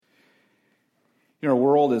You know, our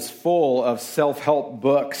world is full of self-help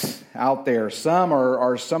books out there. Some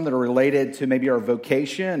are some that are related to maybe our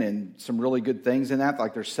vocation and some really good things in that,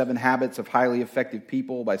 like there's 7 Habits of Highly Effective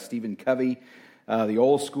People by Stephen Covey. The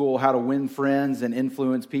old school, How to Win Friends and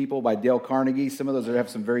Influence People by Dale Carnegie. Some of those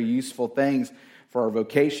have some very useful things for our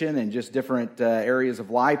vocation and just different areas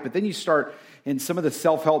of life. But then you start in some of the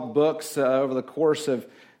self-help books over the course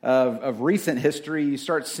of recent history, you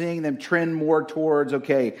start seeing them trend more towards,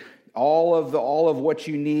 okay, all of what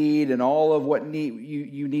you need and all of what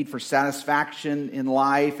you need for satisfaction in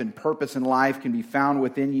life and purpose in life can be found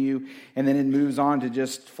within you. And then it moves on to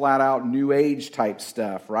just flat out New Age type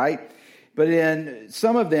stuff, right? But in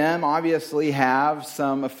some of them obviously have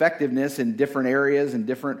some effectiveness in different areas and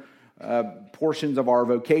different portions of our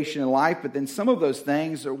vocation in life. But then some of those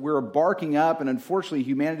things we're barking up, and unfortunately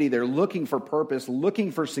humanity, they're looking for purpose,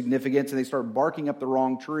 looking for significance, and they start barking up the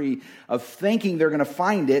wrong tree of thinking they're going to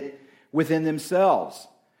find it within themselves.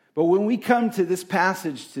 But when we come to this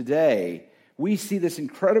passage today, we see this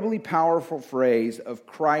incredibly powerful phrase of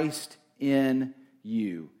Christ in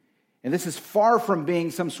you. And this is far from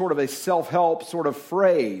being some sort of a self-help sort of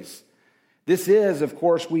phrase. This is, of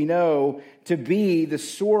course, we know to be the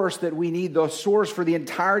source that we need, the source for the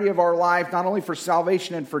entirety of our life, not only for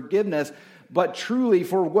salvation and forgiveness, but truly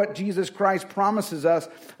for what Jesus Christ promises us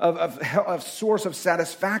of source of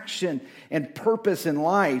satisfaction and purpose in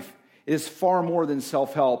life. Is far more than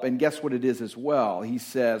self-help. And guess what it is as well? He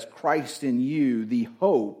says, Christ in you, the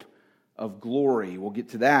hope of glory. We'll get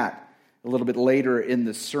to that a little bit later in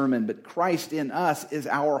the sermon. But Christ in us is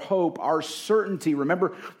our hope, our certainty.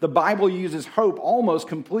 Remember, the Bible uses hope almost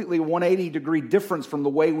completely 180-degree difference from the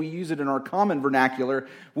way we use it in our common vernacular.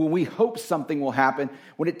 When we hope something will happen,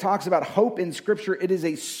 when it talks about hope in Scripture, it is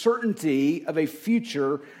a certainty of a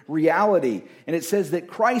future reality. And it says that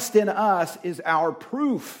Christ in us is our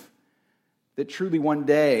proof that truly one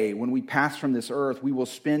day, when we pass from this earth, we will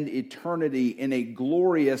spend eternity in a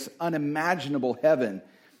glorious, unimaginable heaven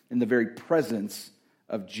in the very presence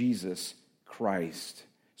of Jesus Christ.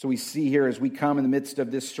 So we see here as we come in the midst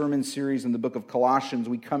of this sermon series in the book of Colossians,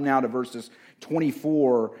 we come now to verses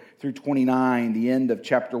 24 through 29, the end of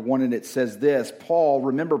chapter 1, and it says this.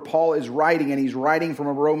 Remember, Paul is writing, and he's writing from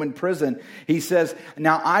a Roman prison. He says,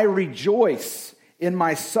 "Now I rejoice in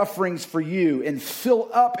my sufferings for you, and fill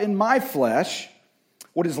up in my flesh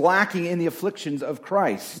what is lacking in the afflictions of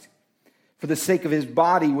Christ, for the sake of his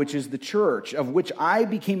body, which is the church, of which I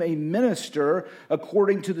became a minister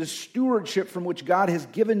according to the stewardship from which God has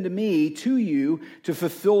given to me, to you, to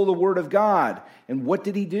fulfill the word of God." And what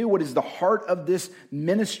did he do? What is the heart of this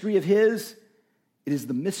ministry of his? It is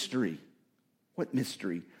the mystery. What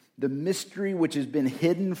mystery? The mystery which has been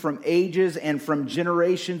hidden from ages and from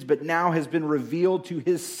generations, but now has been revealed to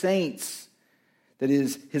his saints, that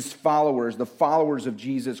is, his followers, the followers of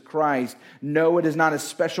Jesus Christ. No, it is not a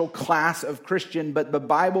special class of Christian, but the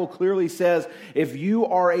Bible clearly says if you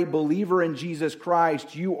are a believer in Jesus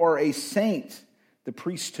Christ, you are a saint, the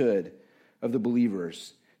priesthood of the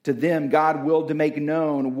believers. To them, God willed to make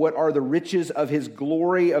known what are the riches of his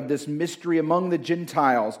glory of this mystery among the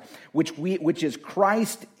Gentiles, which is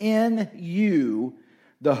Christ in you,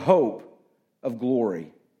 the hope of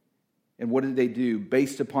glory. And what did they do?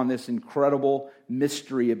 Based upon this incredible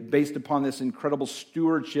mystery, based upon this incredible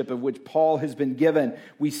stewardship of which Paul has been given,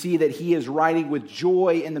 we see that he is writing with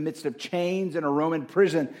joy in the midst of chains in a Roman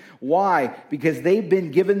prison. Why? Because they've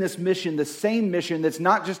been given this mission, the same mission that's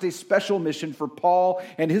not just a special mission for Paul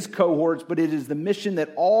and his cohorts, but it is the mission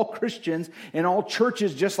that all Christians and all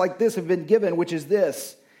churches just like this have been given, which is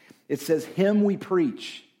this. It says, "Him we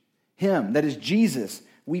preach." Him, that is Jesus,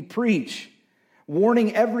 we preach.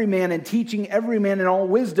 "Warning every man and teaching every man in all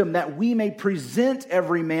wisdom, that we may present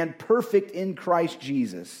every man perfect in Christ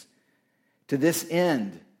Jesus. To this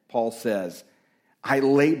end," Paul says, "I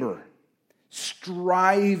labor,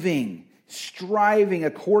 striving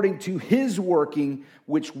according to his working,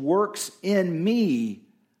 which works in me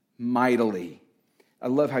mightily." I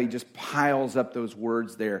love how he just piles up those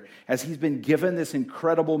words there. As he's been given this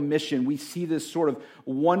incredible mission, we see this sort of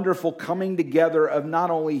wonderful coming together of not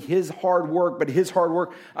only his hard work, but his hard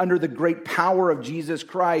work under the great power of Jesus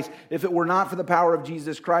Christ. If it were not for the power of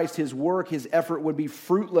Jesus Christ, his work, his effort would be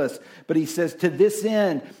fruitless. But he says, to this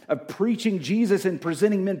end of preaching Jesus and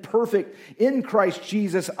presenting men perfect in Christ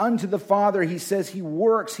Jesus unto the Father, he says he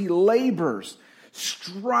works, he labors,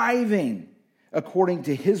 striving according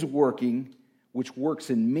to his working, which works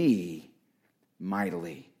in me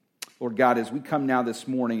mightily. Lord God, as we come now this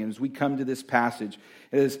morning, and as we come to this passage,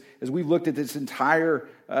 as we've looked at this entire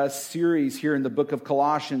series here in the book of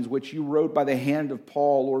Colossians, which you wrote by the hand of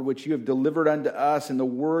Paul, Lord, which you have delivered unto us, and the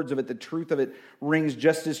words of it, the truth of it rings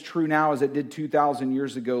just as true now as it did 2,000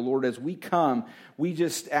 years ago. Lord, as we come, we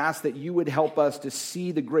just ask that you would help us to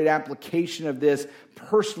see the great application of this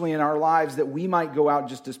personally in our lives, that we might go out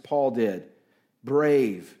just as Paul did,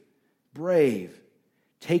 brave,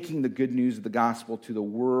 taking the good news of the gospel to the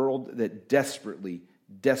world that desperately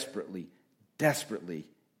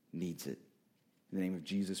needs it. In the name of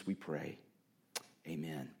Jesus, we pray.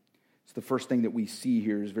 Amen. So the first thing that we see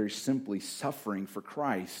here is very simply suffering for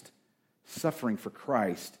Christ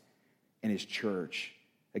and his church.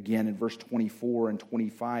 Again, in verse 24 and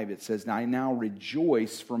 25, it says, I now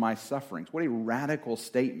rejoice for my sufferings. What a radical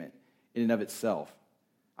statement in and of itself.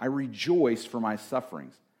 I rejoice for my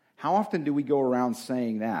sufferings. How often do we go around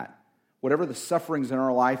saying that? Whatever the sufferings in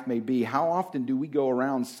our life may be, how often do we go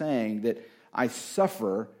around saying that I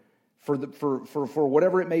suffer for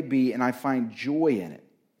whatever it may be, and I find joy in it?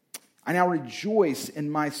 I now rejoice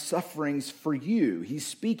in my sufferings for you. He's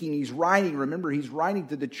speaking, he's writing. Remember, he's writing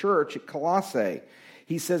to the church at Colossae.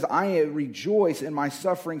 He says, I rejoice in my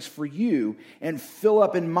sufferings for you and fill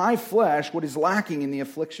up in my flesh what is lacking in the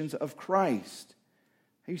afflictions of Christ.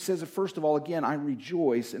 He says, first of all, again, I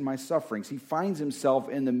rejoice in my sufferings. He finds himself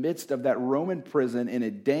in the midst of that Roman prison in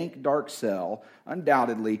a dank, dark cell,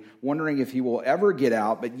 undoubtedly, wondering if he will ever get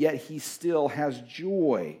out, but yet he still has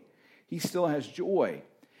joy. He still has joy.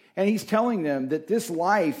 And he's telling them that this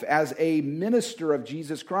life as a minister of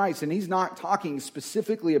Jesus Christ, and he's not talking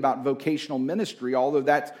specifically about vocational ministry, although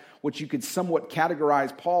that's what you could somewhat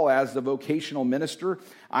categorize Paul as, the vocational minister.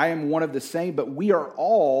 I am one of the same, but we are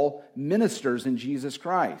all ministers in Jesus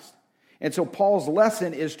Christ. And so Paul's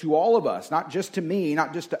lesson is to all of us, not just to me,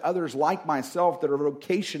 not just to others like myself that are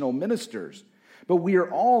vocational ministers, but we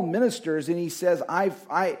are all ministers. And he says,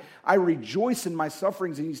 I rejoice in my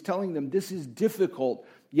sufferings, and he's telling them this is difficult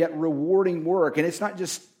yet rewarding work. And it's not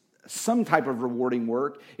just some type of rewarding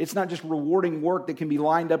work. It's not just rewarding work that can be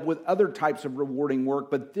lined up with other types of rewarding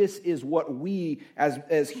work, but this is what we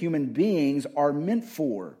as human beings are meant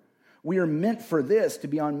for. We are meant for this, to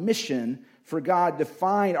be on mission for God, to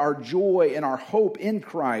find our joy and our hope in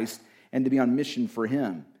Christ, and to be on mission for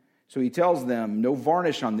him. So he tells them, no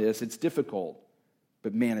varnish on this, it's difficult,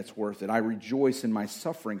 but man, it's worth it. I rejoice in my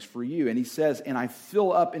sufferings for you. And he says, and I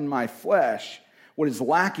fill up in my flesh what is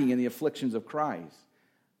lacking in the afflictions of Christ.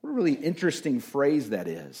 What a really interesting phrase that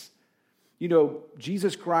is. You know,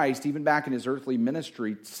 Jesus Christ, even back in his earthly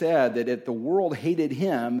ministry, said that if the world hated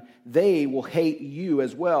him, they will hate you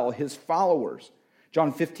as well, his followers.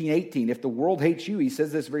 John 15:18, if the world hates you, he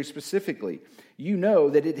says this very specifically, you know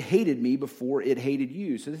that it hated me before it hated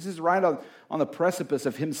you. So this is right on the precipice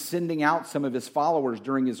of him sending out some of his followers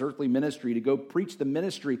during his earthly ministry to go preach the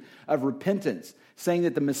ministry of repentance, saying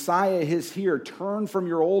that the Messiah is here. Turn from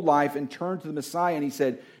your old life and turn to the Messiah. And he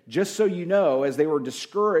said, just so you know, as they were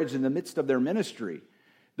discouraged in the midst of their ministry,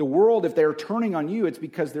 the world, if they're turning on you, it's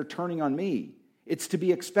because they're turning on me. It's to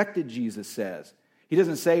be expected, Jesus says. He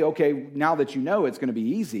doesn't say, okay, now that you know, it's going to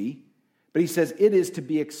be easy. But he says it is to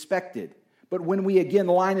be expected. But when we again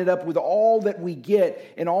line it up with all that we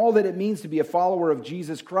get and all that it means to be a follower of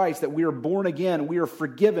Jesus Christ, that we are born again, we are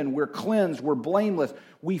forgiven, we're cleansed, we're blameless,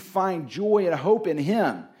 we find joy and hope in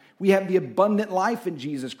him. We have the abundant life in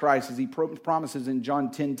Jesus Christ, as he promises in John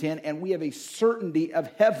 10:10, and we have a certainty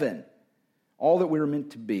of heaven. All that we are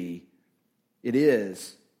meant to be, it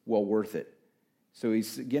is well worth it. So he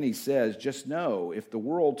says, just know, if the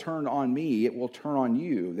world turned on me, it will turn on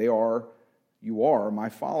you. You are my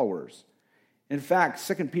followers. In fact,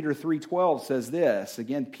 2 Peter 3:12 says this.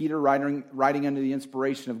 Again, Peter writing under the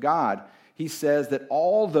inspiration of God, he says that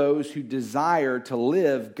all those who desire to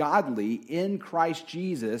live godly in Christ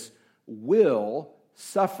Jesus will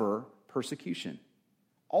suffer persecution.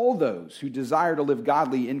 All those who desire to live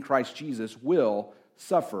godly in Christ Jesus will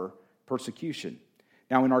suffer persecution.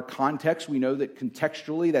 Now, in our context, we know that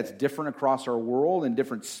contextually that's different across our world in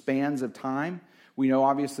different spans of time. We know,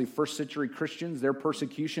 obviously, first century Christians, their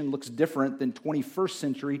persecution looks different than 21st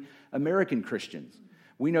century American Christians.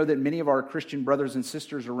 We know that many of our Christian brothers and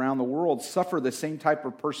sisters around the world suffer the same type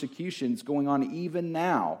of persecutions going on even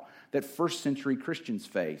now that first century Christians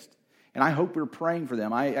faced. And I hope we're praying for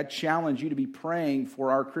them. I challenge you to be praying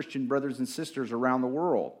for our Christian brothers and sisters around the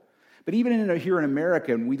world. But even here in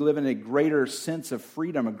America, we live in a greater sense of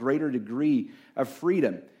freedom, a greater degree of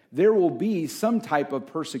freedom. There will be some type of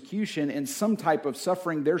persecution and some type of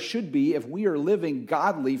suffering. There should be if we are living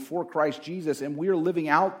godly for Christ Jesus and we are living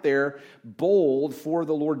out there bold for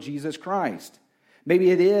the Lord Jesus Christ.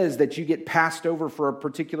 Maybe it is that you get passed over for a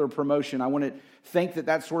particular promotion. I wouldn't think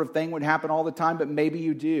that sort of thing would happen all the time, but maybe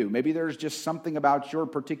you do. Maybe there's just something about your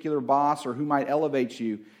particular boss or who might elevate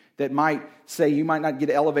you that might say you might not get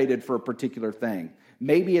elevated for a particular thing.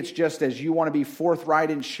 Maybe it's just as you want to be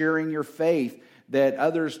forthright in sharing your faith that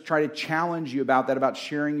others try to challenge you about that, about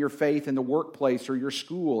sharing your faith in the workplace or your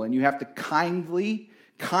school, and you have to kindly,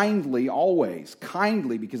 always,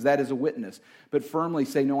 because that is a witness, but firmly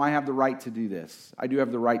say, no, I have the right to do this. I do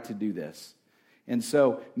have the right to do this. And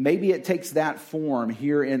so maybe it takes that form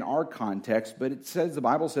here in our context, but it says, the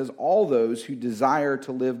Bible says, all those who desire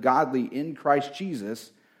to live godly in Christ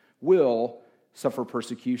Jesus will suffer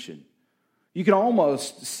persecution. You could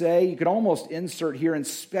almost insert here and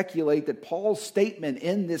speculate that Paul's statement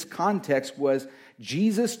in this context was,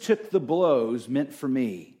 Jesus took the blows meant for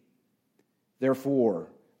me. Therefore,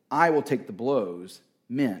 I will take the blows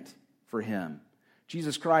meant for him.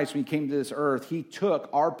 Jesus Christ, when he came to this earth, he took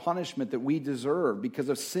our punishment that we deserve because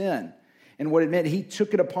of sin. And what it meant, he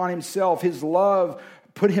took it upon himself. His love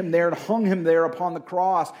put him there and hung him there upon the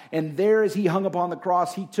cross. And there as he hung upon the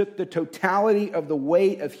cross, he took the totality of the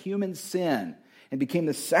weight of human sin and became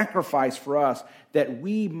the sacrifice for us that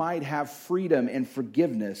we might have freedom and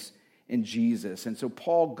forgiveness in Jesus. And so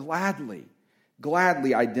Paul gladly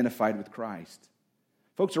identified with Christ.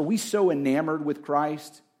 Folks, are we so enamored with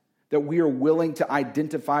Christ that we are willing to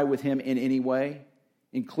identify with him in any way,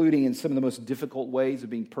 including in some of the most difficult ways of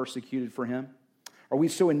being persecuted for him? Are we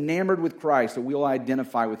so enamored with Christ that we'll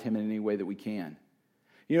identify with him in any way that we can?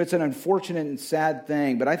 You know, it's an unfortunate and sad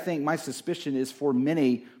thing, but I think my suspicion is for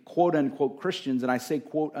many quote-unquote Christians, and I say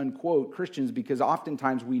quote-unquote Christians because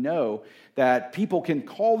oftentimes we know that people can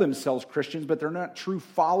call themselves Christians, but they're not true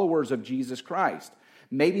followers of Jesus Christ.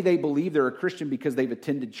 Maybe they believe they're a Christian because they've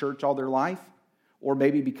attended church all their life, or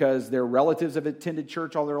maybe because their relatives have attended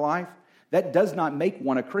church all their life. That does not make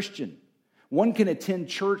one a Christian. One can attend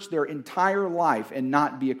church their entire life and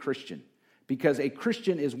not be a Christian, because a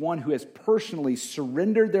Christian is one who has personally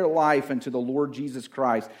surrendered their life unto the Lord Jesus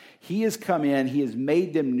Christ. He has come in, he has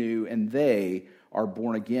made them new, and they are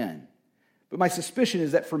born again. But my suspicion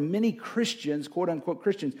is that for many Christians, quote-unquote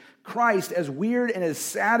Christians, Christ, as weird and as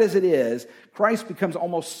sad as it is, Christ becomes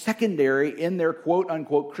almost secondary in their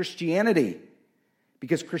quote-unquote Christianity,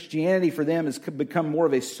 because Christianity for them has become more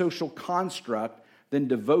of a social construct than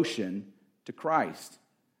devotion to Christ.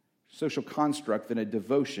 Social construct than a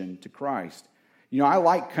devotion to Christ. You know, I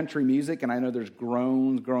like country music, and I know there's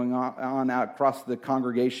groans going on out across the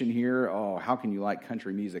congregation here. Oh, how can you like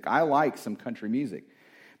country music? I like some country music.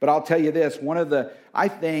 But I'll tell you this, I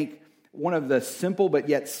think one of the simple but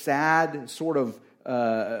yet sad sort of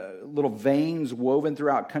little veins woven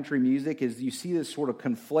throughout country music is you see this sort of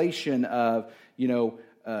conflation of,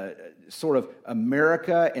 sort of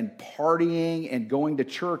America and partying and going to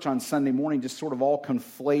church on Sunday morning just sort of all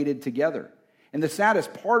conflated together. And the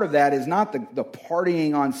saddest part of that is not the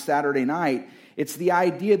partying on Saturday night. It's the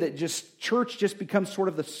idea that just church just becomes sort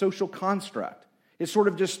of the social construct. It's sort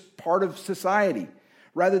of just part of society.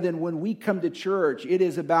 Rather than when we come to church, it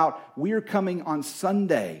is about we're coming on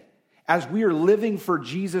Sunday. As we are living for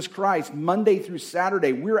Jesus Christ, Monday through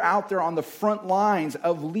Saturday, we're out there on the front lines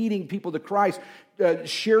of leading people to Christ,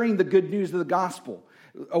 sharing the good news of the gospel,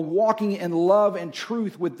 walking in love and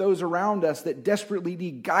truth with those around us that desperately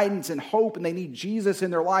need guidance and hope, and they need Jesus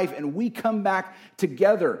in their life. And we come back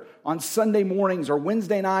together on Sunday mornings or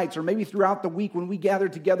Wednesday nights or maybe throughout the week when we gather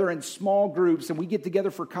together in small groups and we get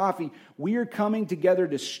together for coffee. We are coming together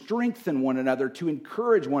to strengthen one another, to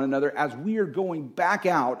encourage one another as we are going back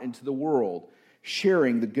out into the world,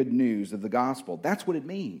 sharing the good news of the gospel. That's what it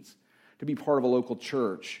means to be part of a local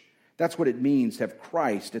church. That's what it means to have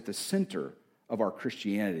Christ at the center of our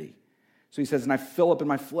Christianity. So he says, and I fill up in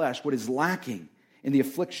my flesh what is lacking in the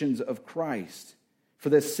afflictions of Christ for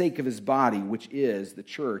the sake of his body, which is the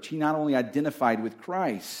church. He not only identified with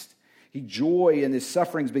Christ, he joyed in his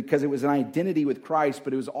sufferings because it was an identity with Christ,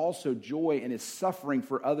 but it was also joy in his suffering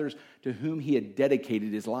for others to whom he had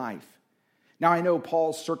dedicated his life. Now, I know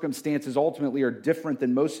Paul's circumstances ultimately are different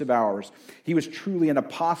than most of ours. He was truly an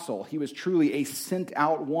apostle. He was truly a sent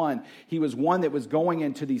out one. He was one that was going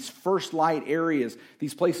into these first light areas,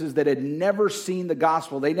 these places that had never seen the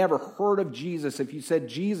gospel. They never heard of Jesus. If you said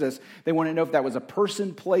Jesus, they wanted to know if that was a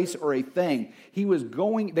person, place, or a thing. He was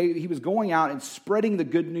going out and spreading the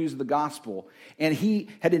good news of the gospel. And he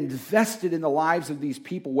had invested in the lives of these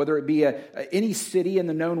people, whether it be any city in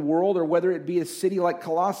the known world or whether it be a city like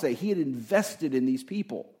Colossae. He had invested in these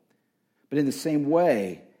people. But in the same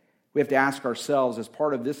way, We have to ask ourselves, as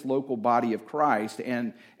part of this local body of Christ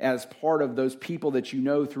and as part of those people that you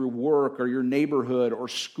know through work or your neighborhood or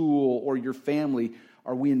school or your family,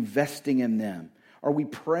 are we investing in them? Are we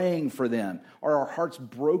praying for them? Are our hearts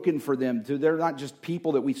broken for them? They're not just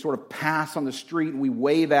people that we sort of pass on the street and we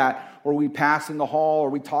wave at, or we pass in the hall, or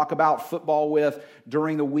we talk about football with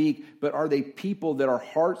during the week, but are they people that our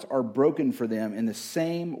hearts are broken for them in the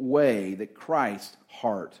same way that Christ's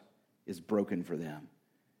heart is broken for them?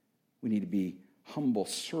 We need to be humble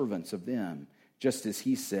servants of them, just as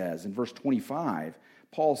he says. In verse 25,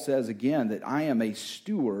 Paul says again that I am a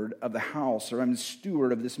steward of the house, or I'm a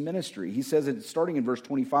steward of this ministry. He says it starting in verse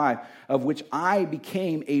 25, of which I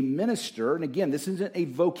became a minister. And again, this isn't a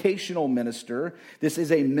vocational minister. This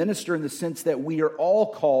is a minister in the sense that we are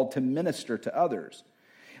all called to minister to others.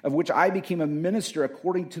 Of which I became a minister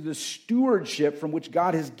according to the stewardship from which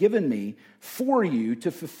God has given me for you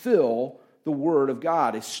to fulfill the word of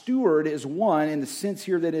God. A steward is one, in the sense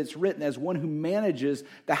here that it's written, as one who manages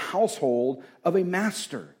the household of a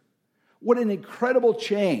master. What an incredible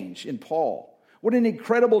change in Paul. What an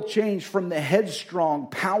incredible change from the headstrong,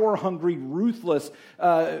 power-hungry, ruthless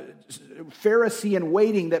Pharisee in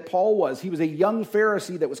waiting that Paul was. He was a young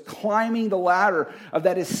Pharisee that was climbing the ladder of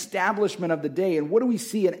that establishment of the day. And what do we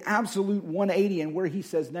see? An absolute 180, and where he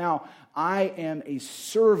says now, I am a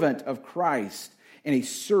servant of Christ and a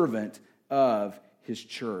servant of his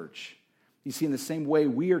church. You see, in the same way,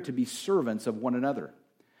 we are to be servants of one another.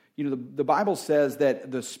 You know, the Bible says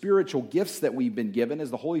that the spiritual gifts that we've been given, as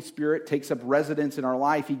the Holy Spirit takes up residence in our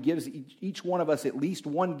life, he gives each one of us at least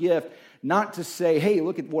one gift, not to say, hey,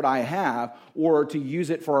 look at what I have, or to use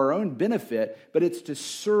it for our own benefit, but it's to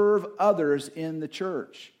serve others in the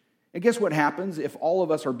church. And guess what happens if all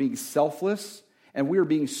of us are being selfless and we're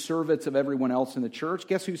being servants of everyone else in the church?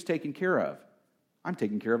 Guess who's taken care of? I'm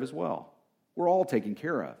taken care of as well. We're all taken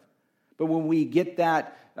care of. But when we get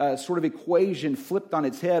that sort of equation flipped on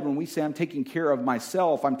its head, when we say I'm taking care of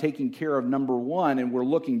myself, I'm taking care of number one, and we're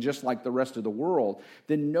looking just like the rest of the world,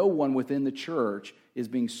 then no one within the church is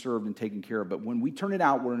being served and taken care of. But when we turn it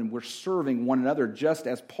outward and we're serving one another, just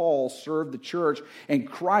as Paul served the church and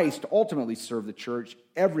Christ ultimately served the church,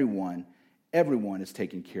 everyone is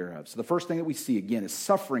taken care of. So the first thing that we see, again, is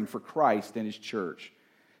suffering for Christ and his church.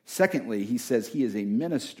 Secondly, he says he is a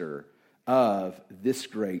minister of this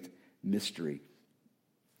great mystery.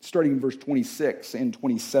 Starting in verse 26 and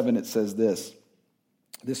 27, it says this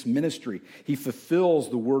ministry, he fulfills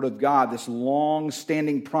the word of God, this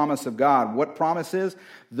long-standing promise of God. What promise is?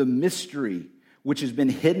 The mystery which has been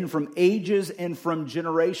hidden from ages and from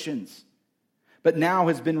generations, but now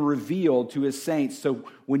has been revealed to his saints. So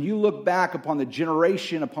when you look back upon the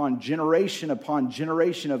generation upon generation upon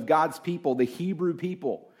generation of God's people, the Hebrew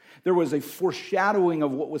people, there was a foreshadowing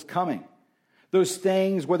of what was coming. Those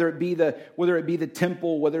things, whether it be the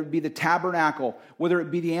temple, whether it be the tabernacle, whether it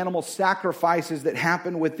be the animal sacrifices that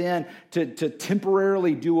happened within to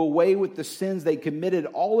temporarily do away with the sins they committed,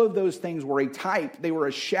 all of those things were a type. They were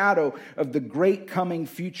a shadow of the great coming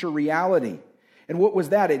future reality. And what was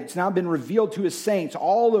that? It's now been revealed to his saints,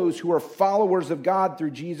 all those who are followers of God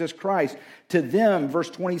through Jesus Christ. To them, verse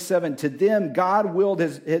 27, to them God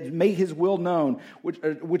has made his will known,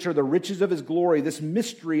 which are the riches of his glory, this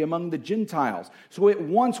mystery among the Gentiles. So it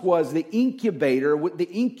once was the incubator. The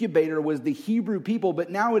incubator was the Hebrew people,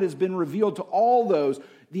 but now it has been revealed to all those,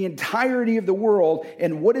 the entirety of the world.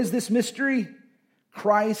 And what is this mystery?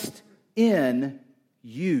 Christ in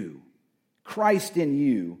you. Christ in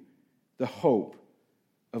you, the hope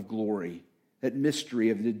of glory. That mystery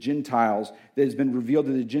of the Gentiles that has been revealed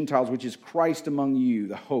to the Gentiles, which is Christ among you,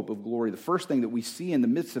 the hope of glory. The first thing that we see in the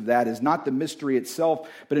midst of that is not the mystery itself,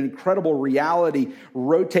 but an incredible reality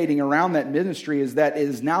rotating around that ministry, is that it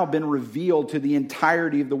has now been revealed to the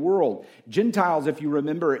entirety of the world. Gentiles, if you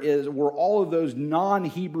remember, were all of those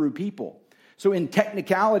non-Hebrew people. So in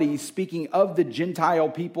technicality, speaking of the Gentile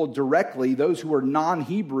people directly, those who are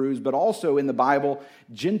non-Hebrews, but also in the Bible,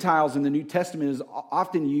 Gentiles in the New Testament is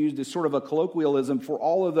often used as sort of a colloquialism for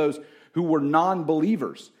all of those who were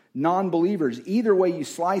non-believers. Non-believers. Either way you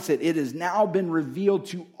slice it, it has now been revealed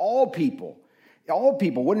to all people. All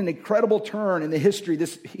people. What an incredible turn in the history,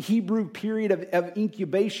 this Hebrew period of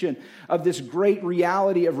incubation of this great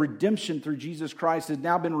reality of redemption through Jesus Christ has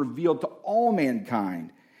now been revealed to all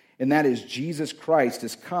mankind. And that is Jesus Christ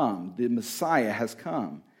has come. The Messiah has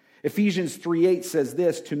come. Ephesians 3:8 says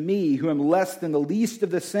this, to me, who am less than the least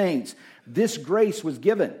of the saints, this grace was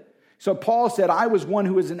given. So Paul said, I was one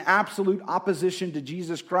who was in absolute opposition to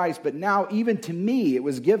Jesus Christ, but now even to me it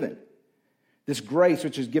was given This grace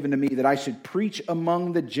which is given to me that I should preach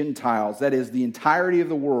among the Gentiles, that is, the entirety of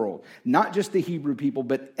the world, not just the Hebrew people,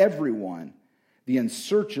 but everyone, the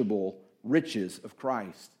unsearchable riches of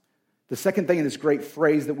Christ. The second thing in this great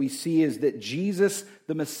phrase that we see is that Jesus,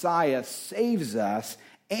 the Messiah, saves us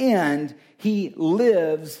and he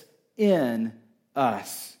lives in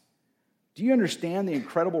us. Do you understand the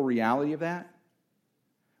incredible reality of that?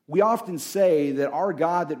 We often say that our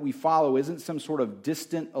God that we follow isn't some sort of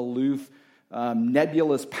distant, aloof,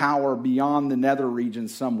 nebulous power beyond the nether region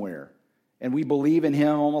somewhere. And we believe in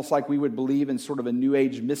him almost like we would believe in sort of a New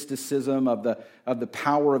Age mysticism of the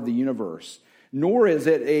power of the universe. Nor is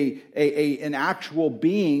it an actual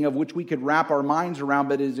being of which we could wrap our minds around,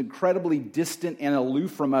 but is incredibly distant and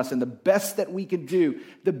aloof from us. And the best that we can do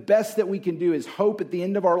is hope at the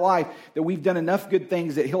end of our life that we've done enough good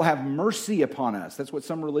things that he'll have mercy upon us. That's what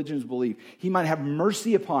some religions believe. He might have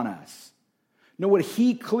mercy upon us. No, what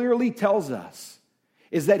he clearly tells us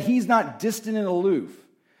is that he's not distant and aloof,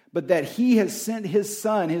 but that he has sent his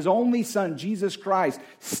son, his only son, Jesus Christ,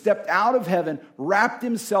 stepped out of heaven, wrapped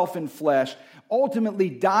himself in flesh, ultimately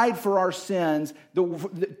died for our sins,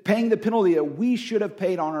 paying the penalty that we should have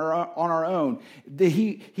paid on our own.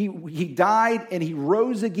 He died and he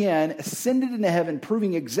rose again, ascended into heaven,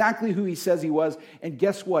 proving exactly who he says he was. And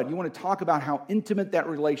guess what? You want to talk about how intimate that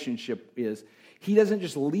relationship is. He doesn't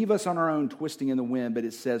just leave us on our own twisting in the wind, but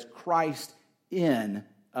it says Christ in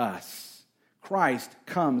us. Christ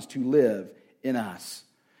comes to live in us.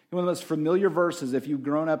 One of the most familiar verses, if you've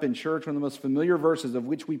grown up in church, one of the most familiar verses of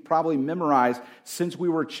which we probably memorized since we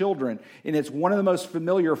were children. And it's one of the most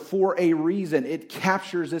familiar for a reason. It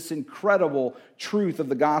captures this incredible truth of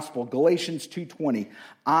the gospel. Galatians 2:20.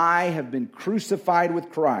 I have been crucified with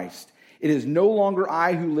Christ. It is no longer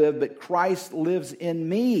I who live, but Christ lives in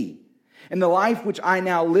me. And the life which I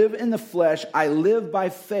now live in the flesh, I live by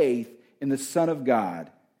faith in the Son of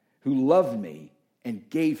God, who loved me and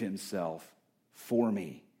gave himself for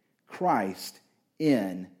me. Christ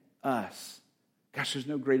in us. Gosh, there's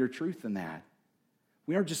no greater truth than that.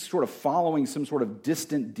 We aren't just sort of following some sort of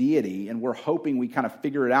distant deity and we're hoping we kind of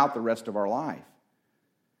figure it out the rest of our life.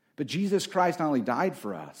 But Jesus Christ not only died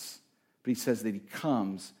for us, but he says that he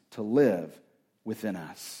comes to live within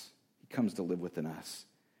us. He comes to live within us.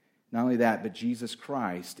 Not only that, but Jesus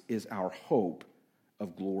Christ is our hope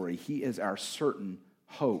of glory. He is our certain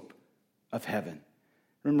hope of heaven.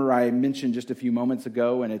 Remember, I mentioned just a few moments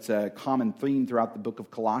ago, and it's a common theme throughout the book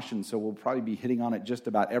of Colossians, so we'll probably be hitting on it just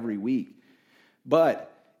about every week.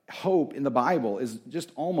 But hope in the Bible is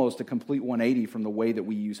just almost a complete 180 from the way that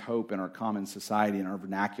we use hope in our common society, in our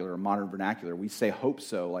vernacular, modern vernacular. We say hope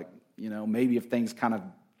so, like, maybe if things kind of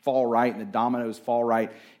fall right and the dominoes fall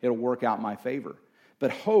right, it'll work out in my favor.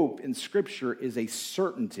 But hope in Scripture is a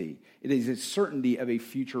certainty. It is a certainty of a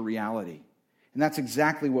future reality. And that's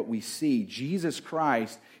exactly what we see. Jesus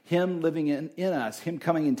Christ, him living in us, him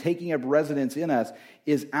coming and taking up residence in us,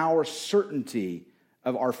 is our certainty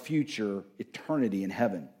of our future eternity in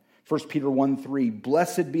heaven. 1 Peter 1:3,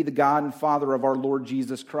 blessed be the God and Father of our Lord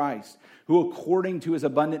Jesus Christ, who according to his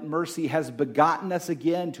abundant mercy has begotten us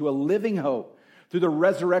again to a living hope through the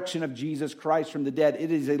resurrection of Jesus Christ from the dead.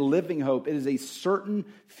 It is a living hope. It is a certain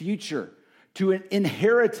future to an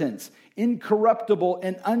inheritance, incorruptible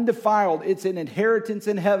and undefiled. It's an inheritance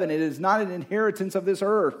in heaven. It is not an inheritance of this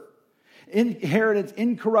earth. Inheritance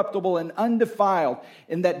incorruptible and undefiled,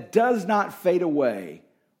 and that does not fade away,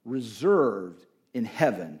 reserved in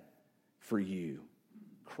heaven for you.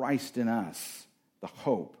 Christ in us, the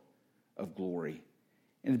hope of glory.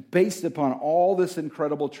 And based upon all this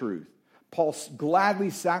incredible truth, Paul gladly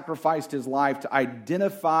sacrificed his life to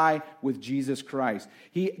identify with Jesus Christ.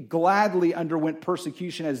 He gladly underwent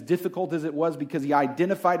persecution, as difficult as it was, because he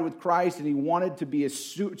identified with Christ and he wanted to be a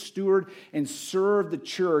steward and serve the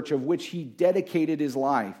church of which he dedicated his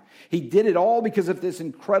life. He did it all because of this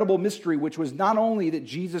incredible mystery, which was not only that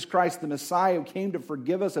Jesus Christ, the Messiah, came to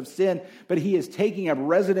forgive us of sin, but he is taking up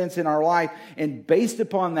residence in our life. And based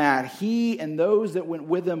upon that, he and those that went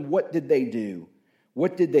with him, what did they do?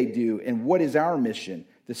 What did they do? And what is our mission?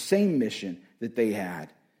 The same mission that they had.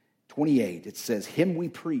 28, it says, him we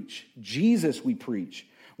preach, Jesus we preach,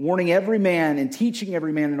 warning every man and teaching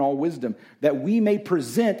every man in all wisdom, that we may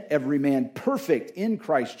present every man perfect in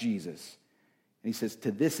Christ Jesus. And he says,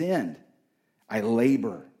 to this end I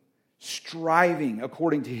labor, striving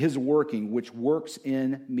according to his working, which works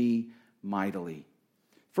in me mightily.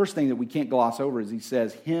 First thing that we can't gloss over is he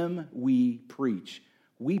says, him we preach.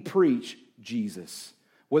 We preach Jesus.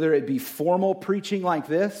 Whether it be formal preaching like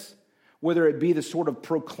this, whether it be the sort of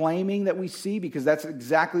proclaiming that we see, because that's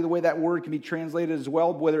exactly the way that word can be translated as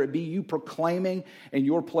well, whether it be you proclaiming in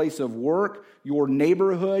your place of work, your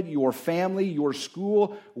neighborhood, your family, your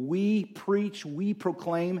school, we preach, we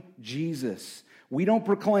proclaim Jesus. We don't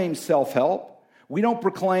proclaim self-help. We don't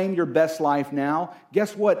proclaim your best life now.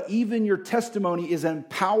 Guess what? Even your testimony is a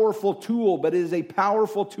powerful tool, but it is a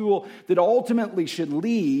powerful tool that ultimately should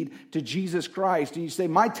lead to Jesus Christ. And you say,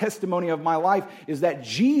 my testimony of my life is that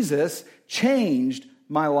Jesus changed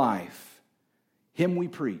my life. Him we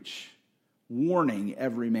preach, warning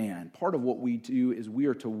every man. Part of what we do is we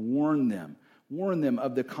are to warn them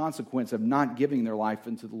of the consequence of not giving their life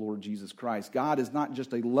into the Lord Jesus Christ. God is not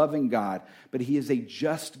just a loving God, but he is a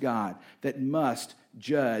just God that must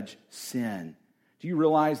judge sin. Do you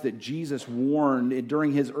realize that Jesus warned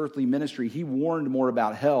during his earthly ministry, he warned more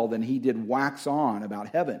about hell than he did wax on about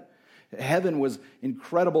heaven? Heaven was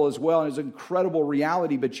incredible as well, and it was an incredible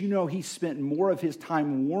reality, but you know he spent more of his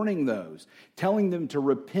time warning those, telling them to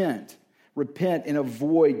repent and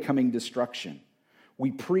avoid coming destruction.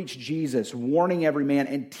 We preach Jesus, warning every man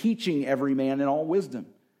and teaching every man in all wisdom.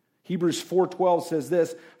 Hebrews 4:12 says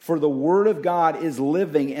this, "For the word of God is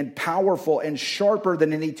living and powerful and sharper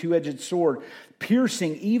than any two-edged sword,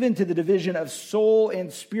 piercing even to the division of soul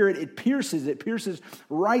and spirit." It pierces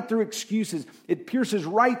right through excuses. It pierces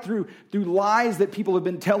right through lies that people have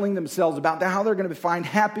been telling themselves about how they're going to find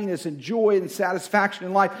happiness and joy and satisfaction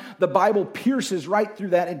in life. The Bible pierces right through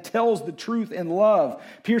that and tells the truth in love,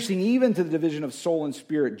 piercing even to the division of soul and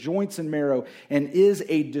spirit, joints and marrow, and is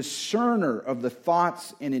a discerner of the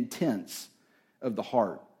thoughts and intents of the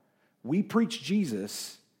heart. We preach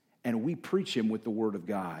Jesus, and we preach him with the word of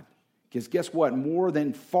God. Because guess what?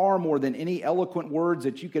 Far more than any eloquent words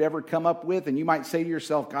that you could ever come up with, and you might say to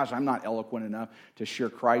yourself, gosh, I'm not eloquent enough to share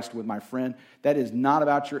Christ with my friend. That is not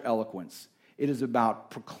about your eloquence. It is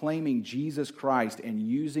about proclaiming Jesus Christ and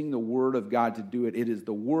using the word of God to do it. It is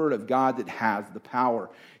the word of God that has the power.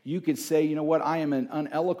 You could say, you know what? I am an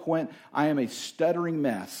uneloquent, I am a stuttering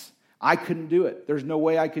mess. I couldn't do it. There's no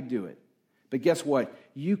way I could do it. But guess what?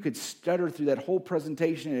 You could stutter through that whole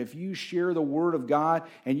presentation, and if you share the word of God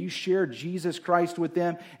and you share Jesus Christ with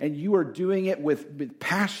them and you are doing it with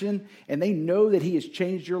passion and they know that he has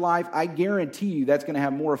changed your life, I guarantee you that's going to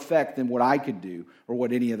have more effect than what I could do or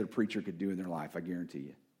what any other preacher could do in their life. I guarantee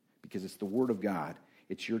you. Because it's the word of God.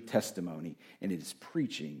 It's your testimony, and it is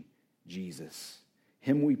preaching Jesus.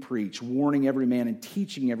 Him we preach, warning every man and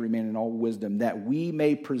teaching every man in all wisdom, that we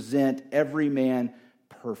may present every man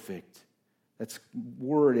perfect. That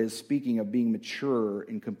word is speaking of being mature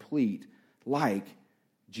and complete, like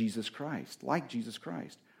Jesus Christ. Like Jesus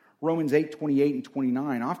Christ. Romans 8:28 and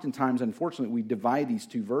 29. Oftentimes, unfortunately, we divide these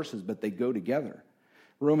two verses, but they go together.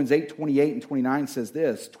 Romans 8:28 and 29 says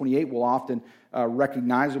this. 28 will often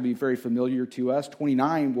recognize, will be very familiar to us.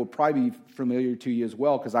 29 will probably be familiar to you as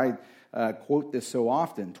well, because I quote this so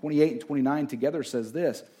often. 28 and 29 together says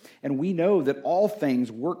this, "And we know that all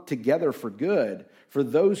things work together for good for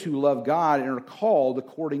those who love God and are called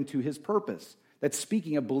according to his purpose." That's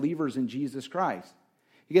speaking of believers in Jesus Christ.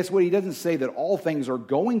 Guess what? He doesn't say that all things are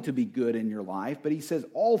going to be good in your life, but he says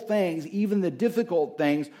all things, even the difficult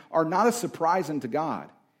things, are not a surprise unto God.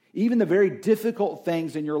 Even the very difficult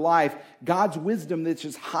things in your life, God's wisdom that's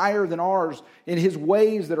just higher than ours, in his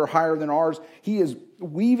ways that are higher than ours, he is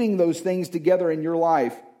weaving those things together in your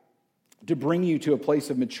life to bring you to a place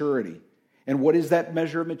of maturity. And what is that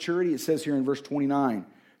measure of maturity? It says here in verse 29,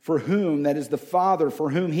 "For whom," that is the Father, "for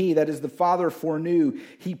whom he," that is the Father, "foreknew,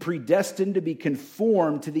 he predestined to be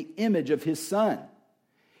conformed to the image of his Son."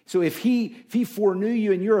 So if he foreknew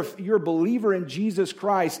you and you're a believer in Jesus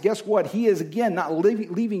Christ, guess what? He is, again, not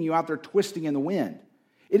leaving you out there twisting in the wind.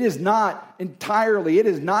 It is not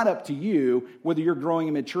up to you whether you're growing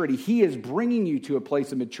in maturity. He is bringing you to a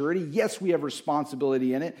place of maturity. Yes, we have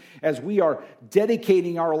responsibility in it as we are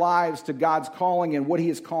dedicating our lives to God's calling and what he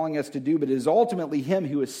is calling us to do, but it is ultimately him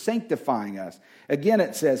who is sanctifying us. Again,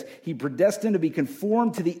 it says, he predestined to be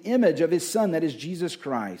conformed to the image of his Son, that is Jesus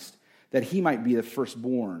Christ, that he might be the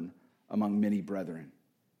firstborn among many brethren.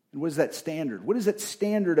 And what is that standard? What is that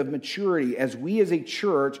standard of maturity as we as a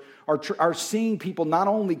church are seeing people not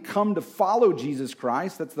only come to follow Jesus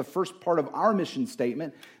Christ, that's the first part of our mission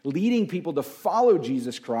statement, leading people to follow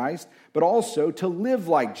Jesus Christ, but also to live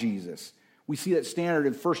like Jesus. We see that standard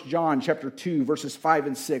in 1 John chapter 2, verses 5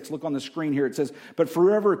 and 6. Look on the screen here. It says, "But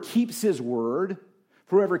whoever keeps his word,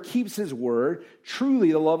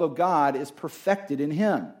 truly the love of God is perfected in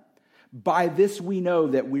him. By this we know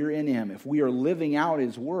that we're in him." If we are living out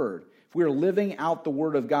his word, if we are living out the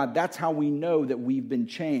word of God, that's how we know that we've been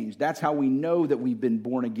changed. That's how we know that we've been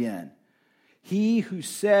born again. He who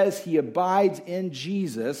says he abides in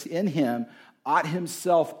Jesus, in him, ought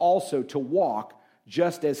himself also to walk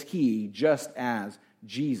just as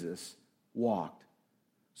Jesus walked.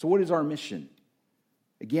 So what is our mission?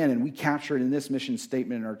 Again, and we capture it in this mission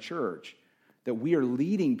statement in our church, that we are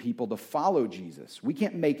leading people to follow Jesus. We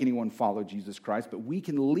can't make anyone follow Jesus Christ, but we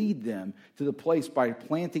can lead them to the place by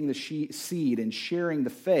planting the seed and sharing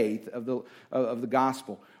the faith of the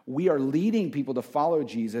gospel. We are leading people to follow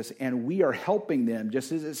Jesus, and we are helping them,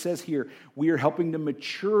 just as it says here, we are helping to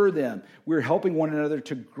mature them. We're helping one another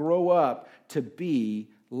to grow up to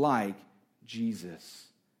be like Jesus.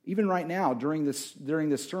 Even right now, during this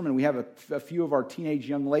sermon, we have a few of our teenage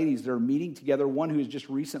young ladies that are meeting together. One who has just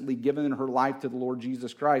recently given her life to the Lord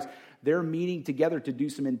Jesus Christ. They're meeting together to do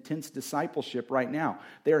some intense discipleship right now.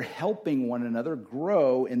 They're helping one another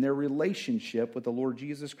grow in their relationship with the Lord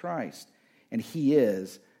Jesus Christ. And He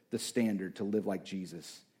is the standard to live like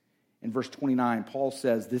Jesus. In verse 29, Paul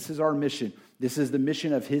says, this is our mission. This is the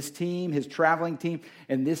mission of his team, his traveling team,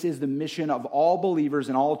 and this is the mission of all believers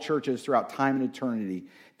in all churches throughout time and eternity.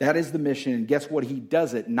 That is the mission, and guess what? He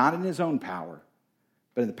does it not in his own power,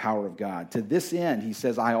 but in the power of God. To this end, he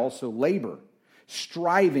says, I also labor,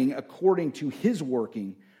 striving according to his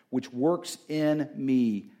working, which works in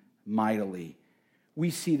me mightily. We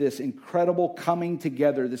see this incredible coming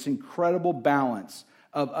together, this incredible balance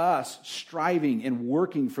of us striving and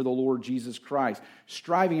working for the Lord Jesus Christ,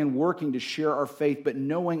 striving and working to share our faith, but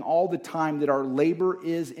knowing all the time that our labor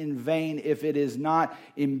is in vain if it is not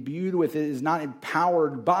imbued with, it is not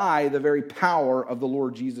empowered by the very power of the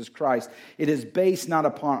Lord Jesus Christ. It is based not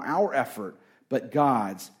upon our effort, but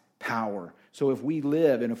God's power. So if we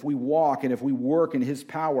live and if we walk and if we work in His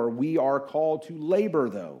power, we are called to labor,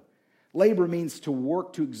 though. Labor means to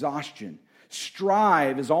work to exhaustion.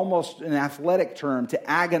 Strive is almost an athletic term,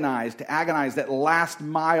 to agonize that last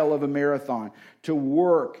mile of a marathon, to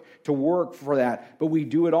work for that. But we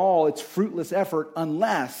do it all, it's fruitless effort,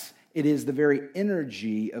 unless it is the very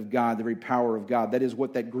energy of God, the very power of God. That is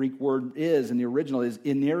what that Greek word is in the original, is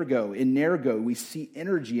energo. We see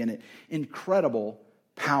energy in it. Incredible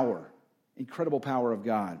power of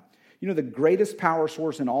God. You know, the greatest power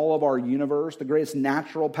source in all of our universe, the greatest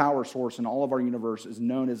natural power source in all of our universe is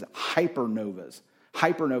known as hypernovas.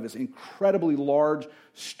 Hypernovas, incredibly large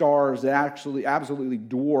stars that actually absolutely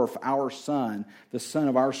dwarf our sun, the sun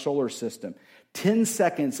of our solar system. 10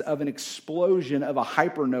 seconds of an explosion of a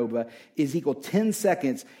hypernova is equal, 10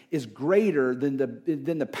 seconds is greater than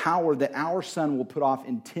the power that our sun will put off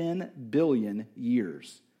in 10 billion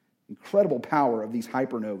years. Incredible power of these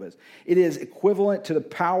hypernovas. It is equivalent to the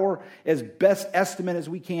power, as best estimate as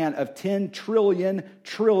we can, of 10 trillion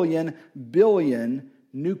billion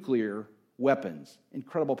nuclear weapons.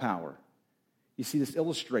 Incredible power. You see, this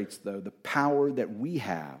illustrates, though, the power that we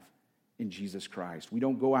have in Jesus Christ. We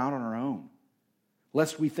don't go out on our own.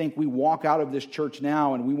 Lest we think we walk out of this church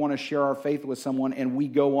now and we want to share our faith with someone and we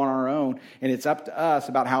go on our own and it's up to us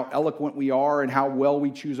about how eloquent we are and how well we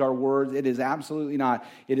choose our words. It is absolutely not.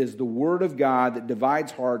 It is the Word of God that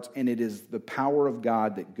divides hearts, and it is the power of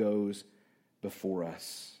God that goes before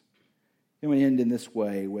us. And we end in this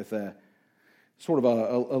way with a sort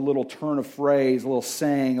of a little turn of phrase, a little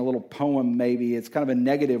saying, a little poem maybe. It's kind of a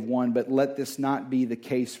negative one, but let this not be the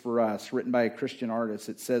case for us. Written by a Christian artist.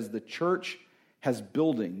 It says, the church has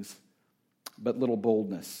buildings, but little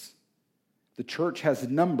boldness. The church has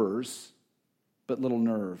numbers, but little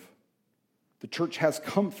nerve. The church has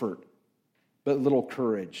comfort, but little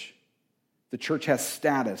courage. The church has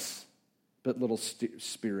status, but little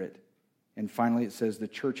spirit. And finally it says the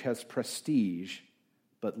church has prestige,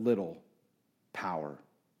 but little power.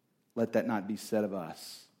 Let that not be said of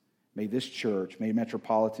us. May this church, may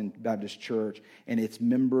Metropolitan Baptist Church and its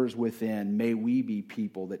members within, may we be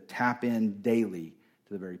people that tap in daily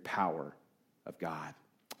to the very power of God.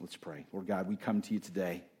 Let's pray. Lord God, we come to you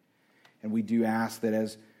today, and we do ask that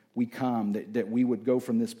as we come, that we would go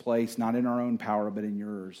from this place, not in our own power, but in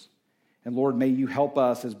yours. And Lord, may you help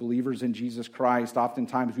us as believers in Jesus Christ.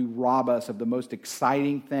 Oftentimes we rob us of the most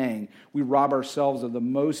exciting thing. We rob ourselves of the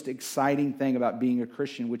most exciting thing about being a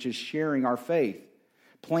Christian, which is sharing our faith.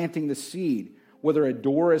 Planting the seed, whether a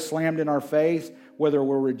door is slammed in our face, whether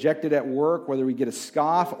we're rejected at work, whether we get a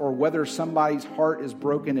scoff, or whether somebody's heart is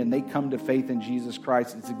broken and they come to faith in Jesus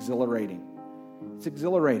Christ. It's exhilarating. It's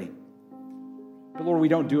exhilarating. But Lord, we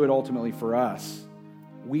don't do it ultimately for us.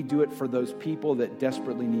 We do it for those people that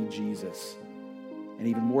desperately need Jesus. And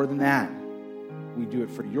even more than that, we do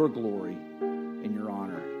it for your glory and your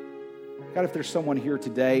honor. God, if there's someone here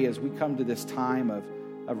today as we come to this time of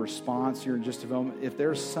response here in just a moment. If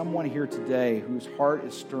there's someone here today whose heart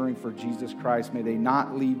is stirring for Jesus Christ, may they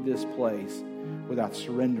not leave this place without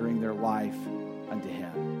surrendering their life unto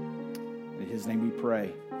him. In his name we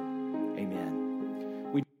pray. Amen.